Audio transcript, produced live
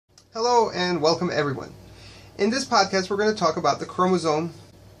Hello and welcome everyone. In this podcast we're going to talk about the chromosome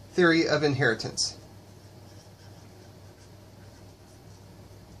theory of inheritance.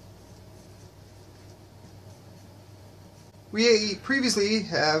 We previously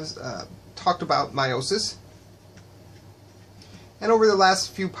have talked about meiosis, and over the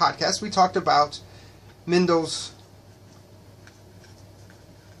last few podcasts we talked about Mendel's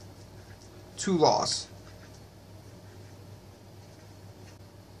two laws.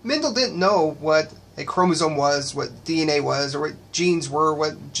 Mendel didn't know what a chromosome was, what DNA was, or what genes were,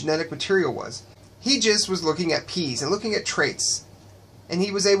 what genetic material was. He just was looking at P's and looking at traits, and he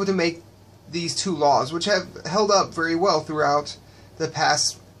was able to make these two laws, which have held up very well throughout the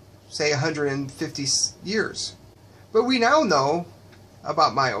past, say, 150 years. But we now know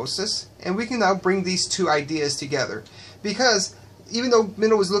about meiosis, and we can now bring these two ideas together, because even though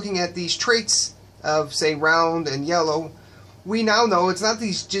Mendel was looking at these traits of, say, round and yellow, we now know it's not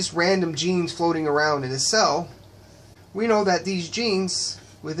these just random genes floating around in a cell. We know that these genes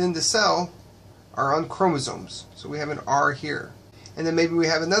within the cell are on chromosomes. So we have an R here. And then maybe we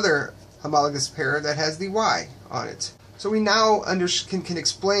have another homologous pair that has the Y on it. So we now can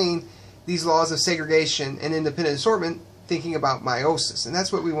explain these laws of segregation and independent assortment thinking about meiosis. And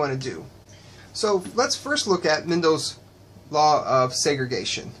that's what we want to do. So let's first look at Mendel's law of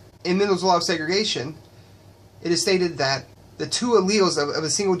segregation. In Mendel's law of segregation, it is stated that the two alleles of a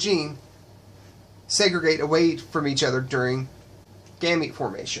single gene segregate away from each other during gamete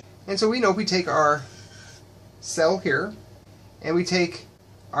formation. And so we know if we take our cell here and we take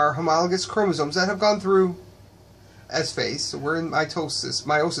our homologous chromosomes that have gone through S phase, so we're in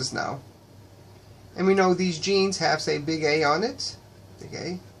meiosis now, and we know these genes have, say, big A on it, big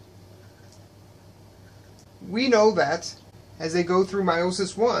A. We know that as they go through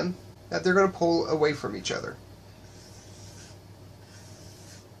meiosis 1 that they're going to pull away from each other.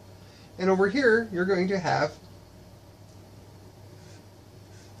 And over here, you're going to have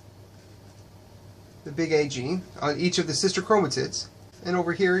the big A gene on each of the sister chromatids. And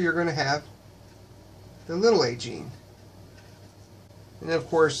over here, you're going to have the little a gene. And then, of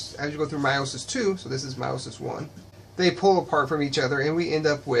course, as you go through meiosis 2, so this is meiosis 1, they pull apart from each other, and we end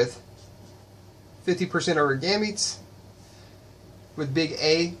up with 50% of our gametes with big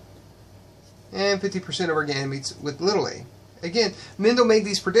A, and 50% of our gametes with little a. Again, Mendel made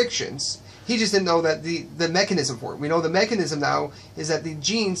these predictions. He just didn't know that the mechanism for it. We know the mechanism now is that the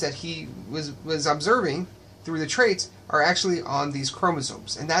genes that he was observing through the traits are actually on these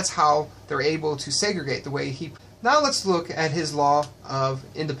chromosomes. And that's how they're able to segregate the way he... Now let's look at his law of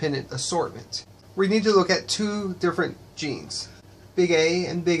independent assortment. We need to look at two different genes, big A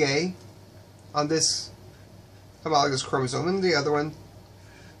and big A, on this homologous chromosome. And the other one,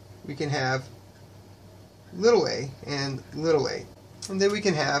 we can have little a and little a. And then we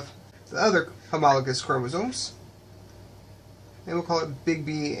can have the other homologous chromosomes, and we'll call it big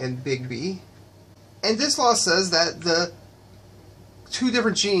B and big B. And this law says that the two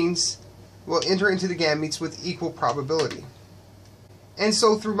different genes will enter into the gametes with equal probability. And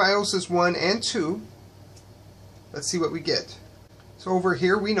so through meiosis 1 and 2, let's see what we get. So over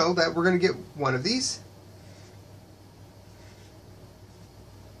here we know that we're going to get one of these,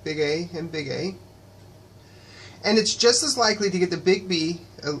 big A and big A. And it's just as likely to get the big B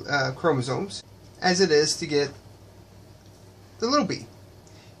chromosomes as it is to get the little b.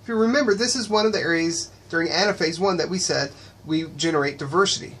 If you remember, this is one of the areas during anaphase 1 that we said we generate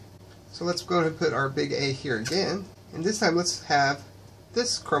diversity. So let's go ahead and put our big A here again. And this time let's have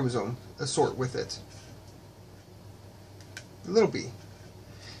this chromosome assort with it, the little b.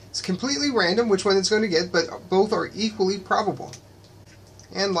 It's completely random which one it's going to get, but both are equally probable.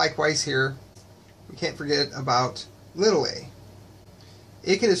 And likewise here, we can't forget about little a.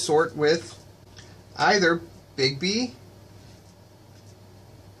 It can assort with either big B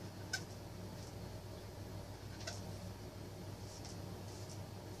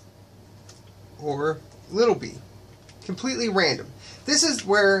or little b. Completely random. This is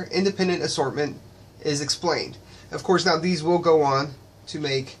where independent assortment is explained. Of course, now these will go on to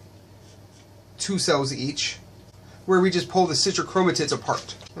make two cells each, where we just pull the sister chromatids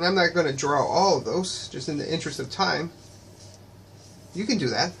apart. And I'm not going to draw all of those, just in the interest of time. You can do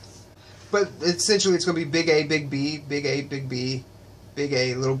that. But essentially it's going to be big A, big B, big A, big B, big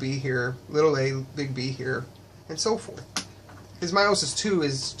A, little b here, little a, big B here, and so forth. Because meiosis 2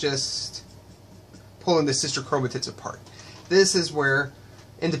 is just pulling the sister chromatids apart. This is where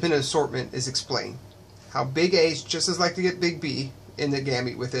independent assortment is explained. How big A is just as likely to get big B in the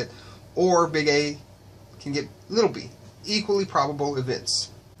gamete with it, or big A can get little b. Equally probable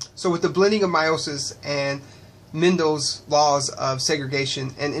events. So with the blending of meiosis and Mendel's laws of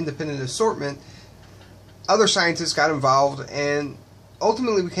segregation and independent assortment, other scientists got involved, and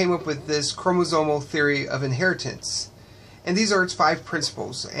ultimately we came up with this chromosomal theory of inheritance. And these are its 5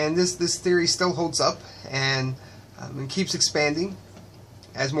 principles. And this theory still holds up and keeps expanding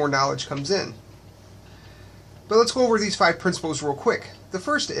as more knowledge comes in. But let's go over these 5 principles real quick. The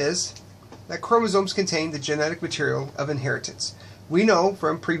first is that chromosomes contain the genetic material of inheritance. We know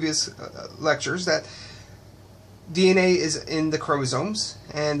from previous lectures that DNA is in the chromosomes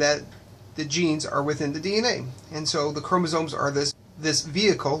and that the genes are within the DNA. And so the chromosomes are this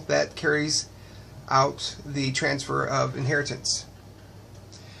vehicle that carries out the transfer of inheritance.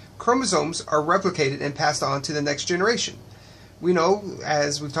 Chromosomes are replicated and passed on to the next generation. We know,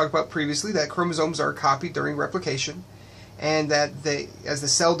 as we've talked about previously, that chromosomes are copied during replication, and that as the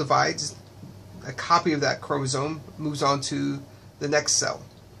cell divides, a copy of that chromosome moves on to the next cell.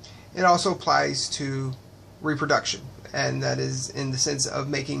 It also applies to reproduction, and that is in the sense of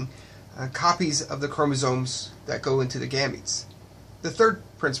making copies of the chromosomes that go into the gametes. The third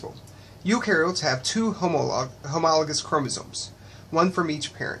principle: eukaryotes have 2 homologous chromosomes, one from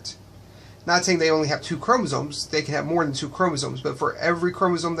each parent. Not saying they only have 2 chromosomes, they can have more than 2 chromosomes, but for every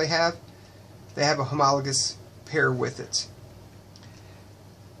chromosome they have a homologous pair with it.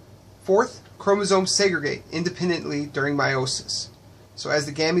 Fourth, chromosomes segregate independently during meiosis. So as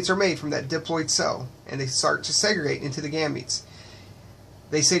the gametes are made from that diploid cell and they start to segregate into the gametes,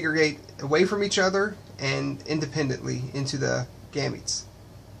 they segregate away from each other and independently into the gametes.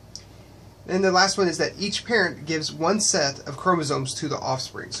 And the last one is that each parent gives 1 set of chromosomes to the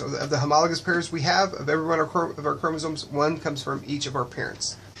offspring. So of the homologous pairs we have, of every one of our chromosomes, 1 comes from each of our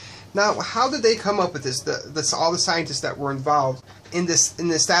parents. Now, how did they come up with this? All the scientists that were involved in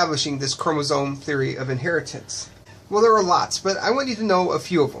establishing this chromosome theory of inheritance. Well, there are lots, but I want you to know a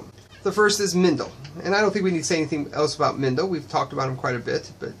few of them. The first is Mendel, and I don't think we need to say anything else about Mendel. We've talked about him quite a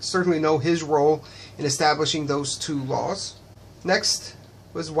bit, but certainly know his role in establishing those 2 laws. Next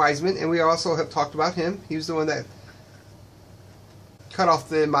was Wiseman, and we also have talked about him. He was the one that cut off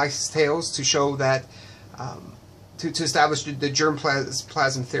the mice tails to show that to establish the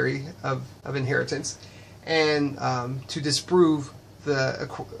germplasm theory of inheritance, and to disprove the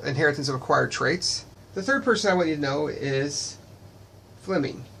inheritance of acquired traits. The third person I want you to know is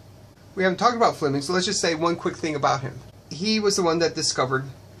Fleming. We haven't talked about Fleming, so let's just say one quick thing about him. He was the one that discovered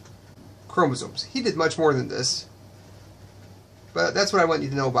chromosomes. He did much more than this, but that's what I want you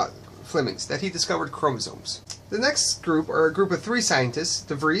to know about Fleming's, that he discovered chromosomes. The next group are a group of 3 scientists: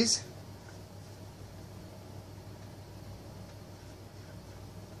 De Vries,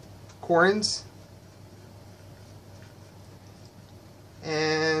 Correns,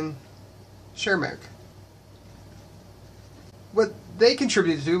 and Schermerhorn. What they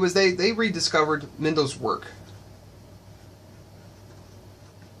contributed to was they rediscovered Mendel's work.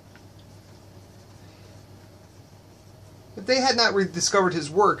 If they had not rediscovered his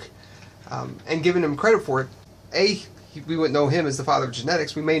work and given him credit for it, we wouldn't know him as the father of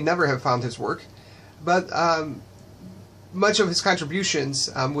genetics. We may never have found his work, but much of his contributions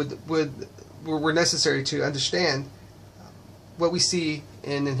were necessary to understand what we see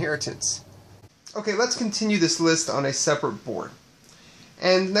in inheritance. Okay, let's continue this list on a separate board.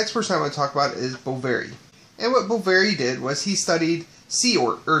 And the next person I want to talk about is Boveri. And what Boveri did was he studied sea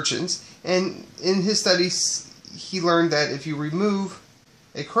urchins, and in his studies he learned that if you remove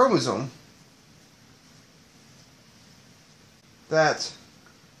a chromosome, that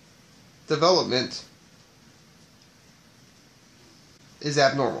development is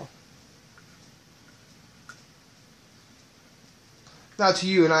abnormal. Now, to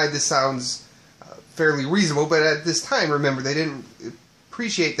you and I, this sounds fairly reasonable, but at this time, remember, they didn't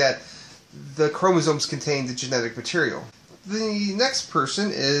appreciate that the chromosomes contain the genetic material. The next person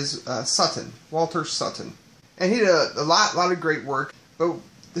is Sutton, Walter Sutton. And he did a lot of great work, but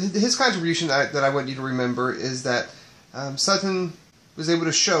his contribution that I want you to remember is that Sutton was able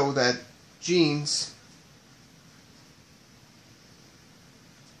to show that genes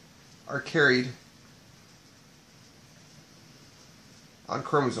are carried on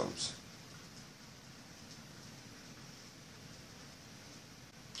chromosomes.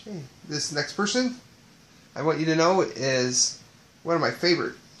 Okay, this next person I want you to know is one of my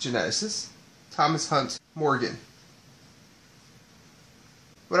favorite geneticists, Thomas Hunt Morgan.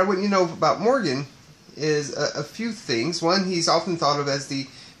 What I want you to know about Morgan is a few things. One, he's often thought of as the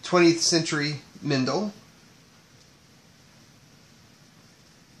 20th century Mendel.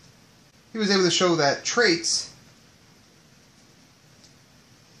 He was able to show that traits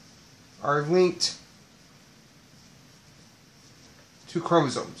are linked to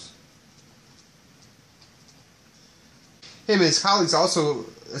chromosomes. Him and his colleagues also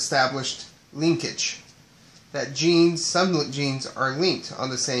established linkage, that genes, some genes are linked on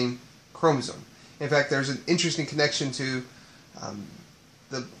the same chromosome. In fact, there's an interesting connection to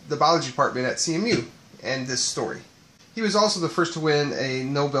the biology department at CMU and this story. He was also the first to win a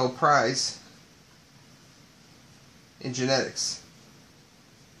Nobel Prize in genetics.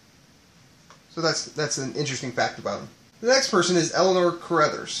 So that's an interesting fact about him. The next person is Eleanor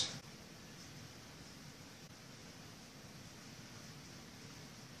Carruthers.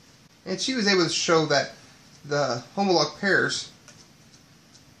 And she was able to show that the homolog pairs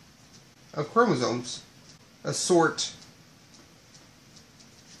of chromosomes assort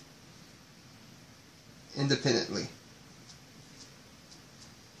independently.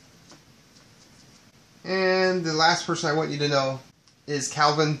 And the last person I want you to know is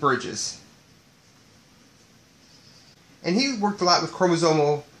Calvin Bridges. And he worked a lot with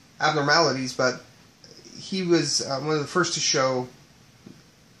chromosomal abnormalities, but he was one of the first to show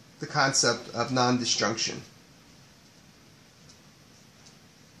the concept of non-disjunction.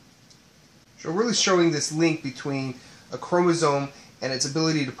 So really showing this link between a chromosome and its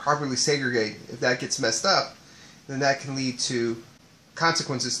ability to properly segregate. If that gets messed up, then that can lead to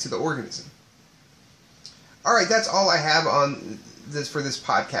consequences to the organism. Alright, that's all I have on this for this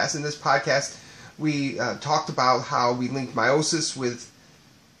podcast. In this podcast, we talked about how we linked meiosis with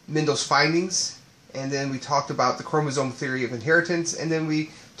Mendel's findings, and then we talked about the chromosome theory of inheritance, and then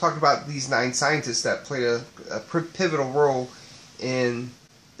we talked about these 9 scientists that played a pivotal role in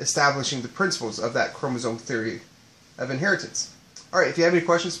establishing the principles of that chromosome theory of inheritance. Alright, if you have any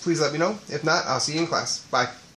questions, please let me know. If not, I'll see you in class. Bye.